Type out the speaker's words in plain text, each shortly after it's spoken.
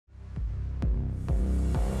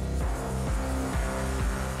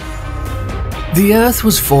The Earth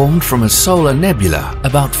was formed from a solar nebula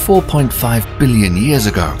about 4.5 billion years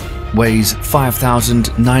ago, weighs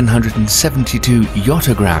 5,972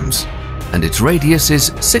 yottagrams, and its radius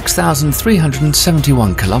is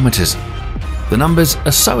 6,371 kilometers. The numbers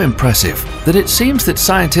are so impressive that it seems that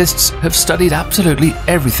scientists have studied absolutely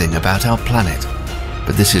everything about our planet.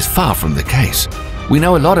 But this is far from the case. We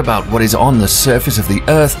know a lot about what is on the surface of the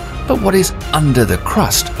Earth, but what is under the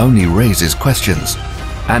crust only raises questions.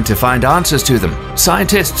 And to find answers to them,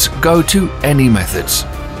 scientists go to any methods.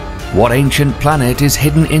 What ancient planet is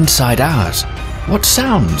hidden inside ours? What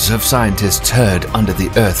sounds have scientists heard under the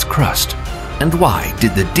Earth's crust? And why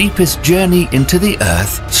did the deepest journey into the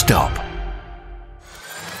Earth stop?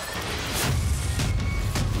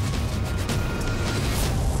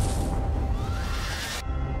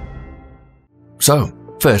 So,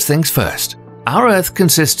 first things first. Our Earth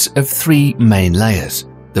consists of three main layers.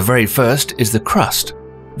 The very first is the crust.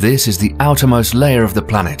 This is the outermost layer of the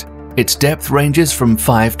planet. Its depth ranges from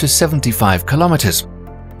 5 to 75 kilometers.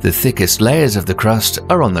 The thickest layers of the crust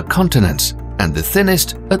are on the continents, and the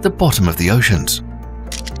thinnest at the bottom of the oceans.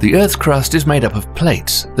 The Earth's crust is made up of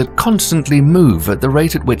plates that constantly move at the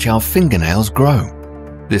rate at which our fingernails grow.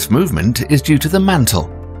 This movement is due to the mantle,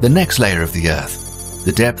 the next layer of the Earth.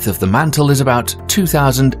 The depth of the mantle is about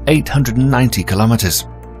 2,890 kilometers.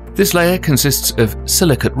 This layer consists of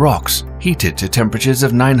silicate rocks heated to temperatures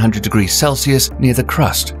of 900 degrees Celsius near the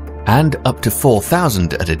crust and up to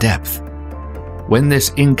 4,000 at a depth. When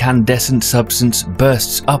this incandescent substance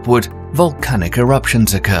bursts upward, volcanic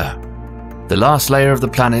eruptions occur. The last layer of the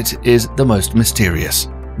planet is the most mysterious.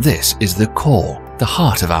 This is the core, the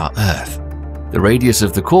heart of our Earth. The radius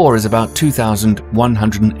of the core is about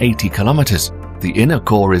 2,180 kilometers. The inner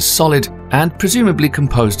core is solid and presumably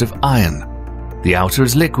composed of iron. The outer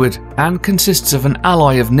is liquid and consists of an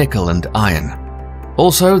alloy of nickel and iron.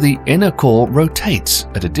 Also, the inner core rotates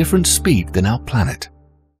at a different speed than our planet.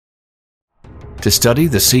 To study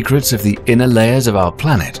the secrets of the inner layers of our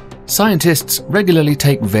planet, scientists regularly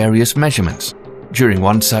take various measurements. During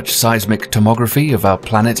one such seismic tomography of our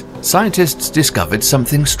planet, scientists discovered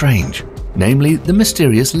something strange, namely the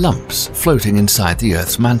mysterious lumps floating inside the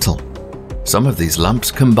Earth's mantle. Some of these lumps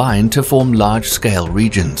combine to form large-scale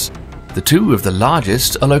regions. The two of the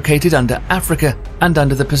largest are located under Africa and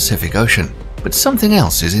under the Pacific Ocean. But something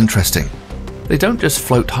else is interesting. They don't just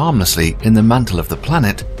float harmlessly in the mantle of the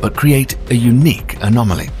planet, but create a unique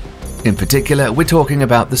anomaly. In particular, we're talking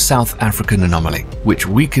about the South African anomaly, which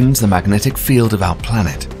weakens the magnetic field of our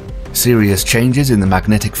planet. Serious changes in the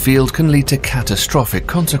magnetic field can lead to catastrophic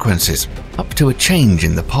consequences, up to a change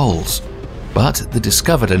in the poles. But the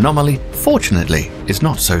discovered anomaly, fortunately, is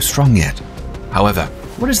not so strong yet. However,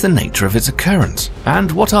 what is the nature of its occurrence?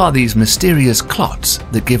 And what are these mysterious clots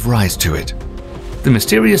that give rise to it? The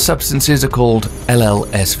mysterious substances are called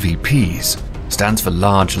LLSVPs, stands for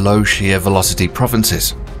Large Low Shear Velocity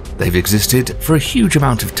Provinces. They've existed for a huge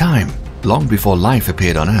amount of time, long before life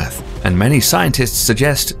appeared on Earth, and many scientists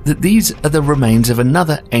suggest that these are the remains of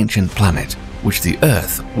another ancient planet, which the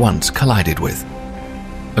Earth once collided with.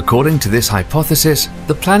 According to this hypothesis,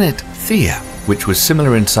 the planet Theia, which was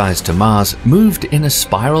similar in size to Mars, moved in a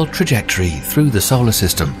spiral trajectory through the solar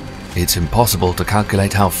system. It's impossible to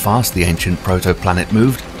calculate how fast the ancient protoplanet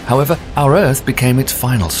moved, however, our Earth became its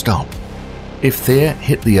final stop. If Theia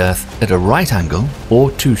hit the Earth at a right angle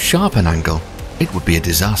or too sharp an angle, it would be a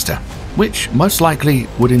disaster, which most likely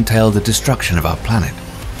would entail the destruction of our planet.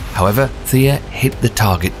 However, Theia hit the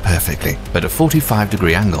target perfectly at a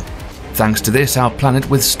 45-degree angle. Thanks to this, our planet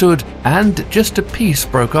withstood and just a piece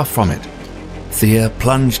broke off from it. Theia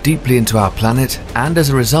plunged deeply into our planet, and as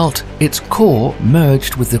a result, its core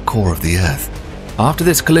merged with the core of the Earth. After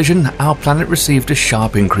this collision, our planet received a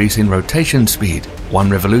sharp increase in rotation speed, 1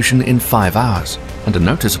 revolution in 5 hours, and a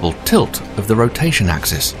noticeable tilt of the rotation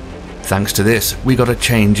axis. Thanks to this, we got a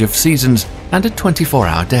change of seasons and a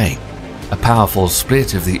 24-hour day. A powerful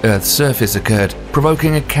split of the Earth's surface occurred,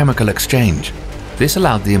 provoking a chemical exchange. This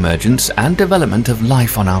allowed the emergence and development of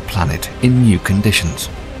life on our planet in new conditions.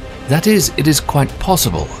 That is, it is quite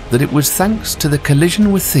possible that it was thanks to the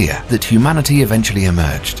collision with Theia that humanity eventually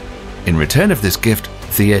emerged. In return of this gift,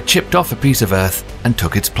 Theia chipped off a piece of Earth and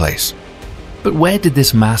took its place. But where did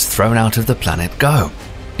this mass thrown out of the planet go?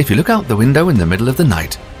 If you look out the window in the middle of the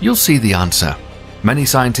night, you'll see the answer. Many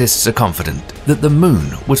scientists are confident that the Moon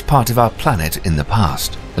was part of our planet in the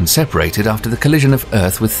past and separated after the collision of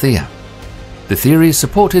Earth with Theia. The theory is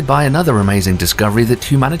supported by another amazing discovery that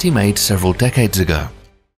humanity made several decades ago.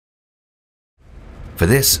 For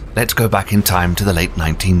this, let's go back in time to the late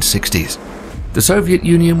 1960s. The Soviet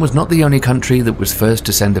Union was not the only country that was first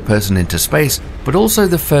to send a person into space, but also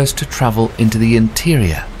the first to travel into the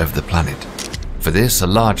interior of the planet. For this, a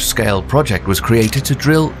large-scale project was created to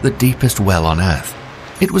drill the deepest well on Earth.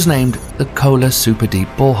 It was named the Kola Super Deep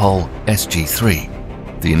Borehole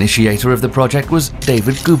SG-3. The initiator of the project was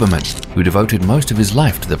David Guberman, who devoted most of his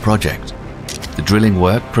life to the project. The drilling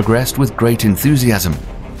work progressed with great enthusiasm.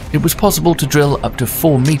 It was possible to drill up to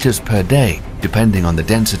 4 meters per day, depending on the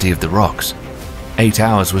density of the rocks. 8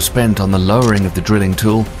 hours were spent on the lowering of the drilling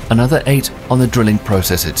tool, another 8 on the drilling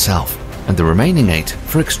process itself, and the remaining 8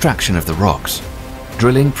 for extraction of the rocks.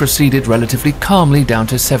 Drilling proceeded relatively calmly down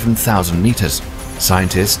to 7,000 meters.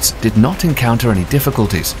 Scientists did not encounter any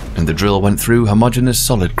difficulties, and the drill went through homogeneous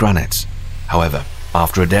solid granites. However,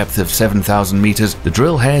 after a depth of 7,000 meters, the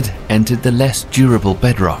drill head entered the less durable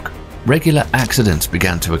bedrock. Regular accidents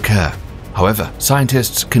began to occur. However,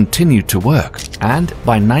 scientists continued to work, and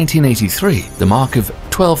by 1983, the mark of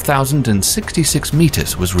 12,066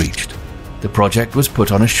 meters was reached. The project was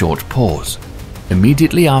put on a short pause.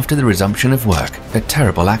 Immediately after the resumption of work, a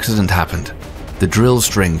terrible accident happened. The drill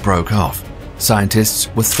string broke off. Scientists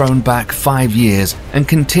were thrown back 5 years and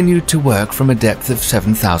continued to work from a depth of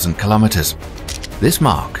 7,000 kilometers. This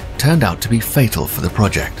mark turned out to be fatal for the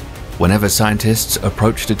project. Whenever scientists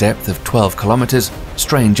approached a depth of 12 kilometers,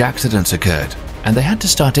 strange accidents occurred, and they had to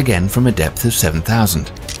start again from a depth of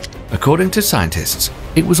 7,000. According to scientists,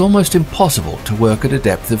 it was almost impossible to work at a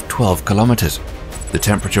depth of 12 kilometers. The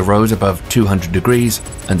temperature rose above 200 degrees,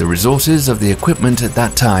 and the resources of the equipment at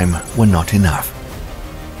that time were not enough.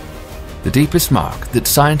 The deepest mark that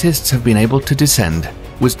scientists have been able to descend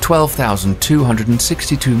was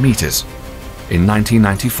 12,262 meters. In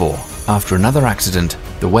 1994, after another accident,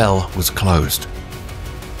 the well was closed.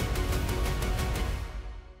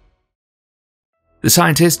 The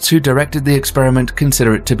scientists who directed the experiment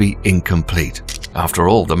consider it to be incomplete. After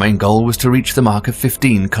all, the main goal was to reach the mark of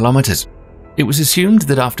 15 kilometers. It was assumed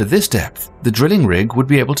that after this depth, the drilling rig would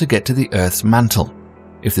be able to get to the Earth's mantle.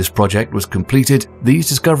 If this project was completed, these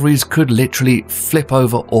discoveries could literally flip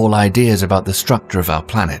over all ideas about the structure of our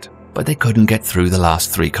planet, but they couldn't get through the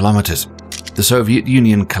last 3 kilometers. The Soviet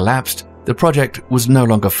Union collapsed, the project was no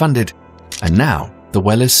longer funded, and now the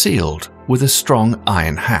well is sealed with a strong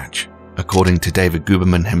iron hatch, according to David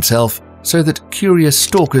Guberman himself, so that curious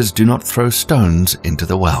stalkers do not throw stones into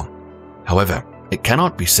the well. However, it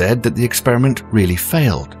cannot be said that the experiment really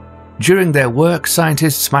failed. During their work,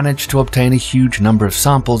 scientists managed to obtain a huge number of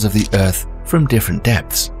samples of the Earth from different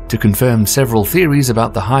depths to confirm several theories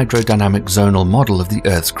about the hydrodynamic zonal model of the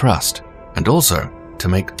Earth's crust, and also to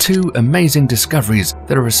make 2 amazing discoveries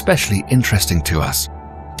that are especially interesting to us.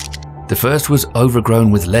 The first was overgrown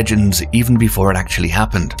with legends even before it actually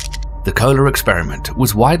happened. The Kola experiment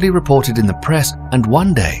was widely reported in the press, and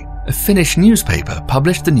one day, a Finnish newspaper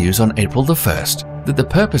published the news on April the 1st that the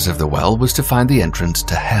purpose of the well was to find the entrance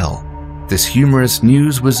to hell. This humorous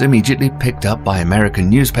news was immediately picked up by American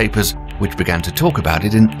newspapers, which began to talk about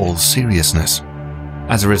it in all seriousness.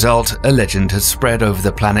 As a result, a legend has spread over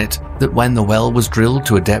the planet that when the well was drilled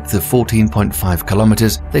to a depth of 14.5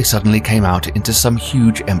 kilometers, they suddenly came out into some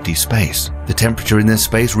huge empty space. The temperature in this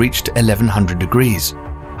space reached 1100 degrees.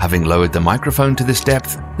 Having lowered the microphone to this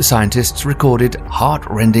depth, the scientists recorded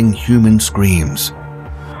heart-rending human screams.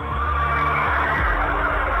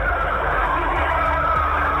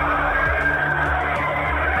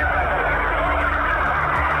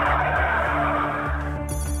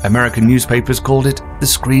 American newspapers called it the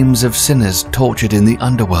screams of sinners tortured in the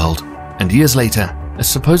underworld, and years later, a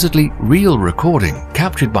supposedly real recording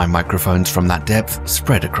captured by microphones from that depth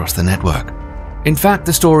spread across the network. In fact,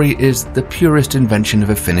 the story is the purest invention of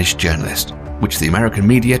a Finnish journalist, which the American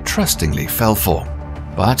media trustingly fell for.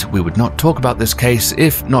 But we would not talk about this case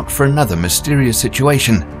if not for another mysterious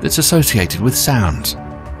situation that's associated with sounds.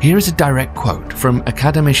 Here is a direct quote from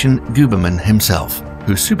academician Guberman himself,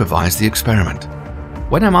 who supervised the experiment.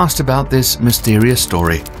 When I'm asked about this mysterious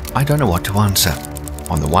story, I don't know what to answer.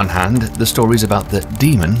 On the one hand, the stories about the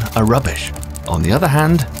demon are rubbish. On the other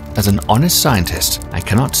hand, as an honest scientist, I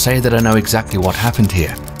cannot say that I know exactly what happened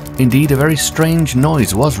here. Indeed, a very strange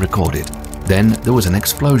noise was recorded. Then there was an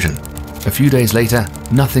explosion. A few days later,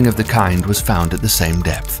 nothing of the kind was found at the same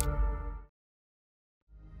depth.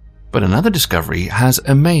 But another discovery has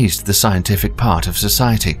amazed the scientific part of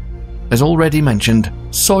society. As already mentioned,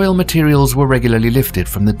 soil materials were regularly lifted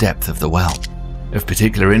from the depth of the well. Of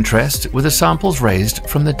particular interest were the samples raised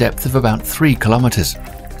from the depth of about 3 kilometers.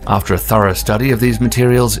 After a thorough study of these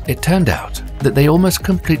materials, it turned out that they almost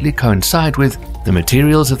completely coincide with the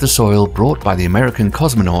materials of the soil brought by the American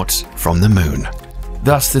cosmonauts from the Moon.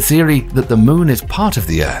 Thus, the theory that the Moon is part of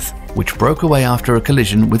the Earth which broke away after a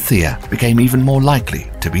collision with Theia, became even more likely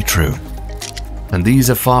to be true. And these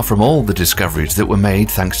are far from all the discoveries that were made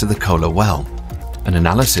thanks to the Kola well. An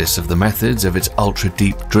analysis of the methods of its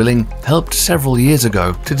ultra-deep drilling helped several years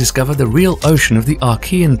ago to discover the real ocean of the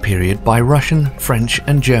Archean period by Russian, French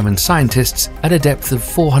and German scientists at a depth of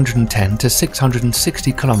 410 to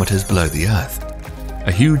 660 kilometers below the Earth.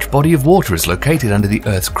 A huge body of water is located under the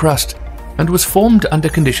Earth's crust and was formed under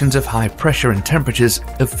conditions of high pressure and temperatures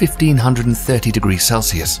of 1530 degrees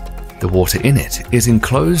Celsius. The water in it is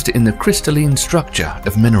enclosed in the crystalline structure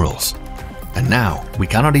of minerals. And now, we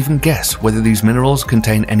cannot even guess whether these minerals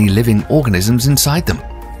contain any living organisms inside them.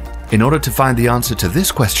 In order to find the answer to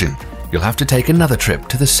this question, you'll have to take another trip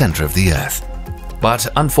to the center of the Earth. But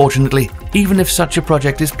unfortunately, even if such a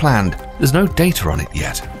project is planned, there's no data on it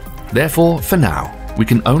yet. Therefore, for now, we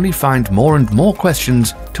can only find more and more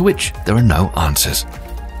questions to which there are no answers.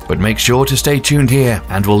 But make sure to stay tuned here,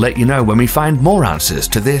 and we'll let you know when we find more answers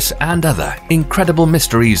to this and other incredible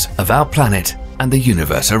mysteries of our planet and the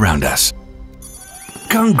universe around us.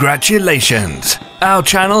 Congratulations! Our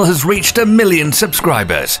channel has reached 1 million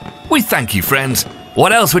subscribers. We thank you, friends.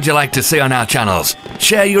 What else would you like to see on our channels?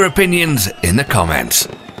 Share your opinions in the comments.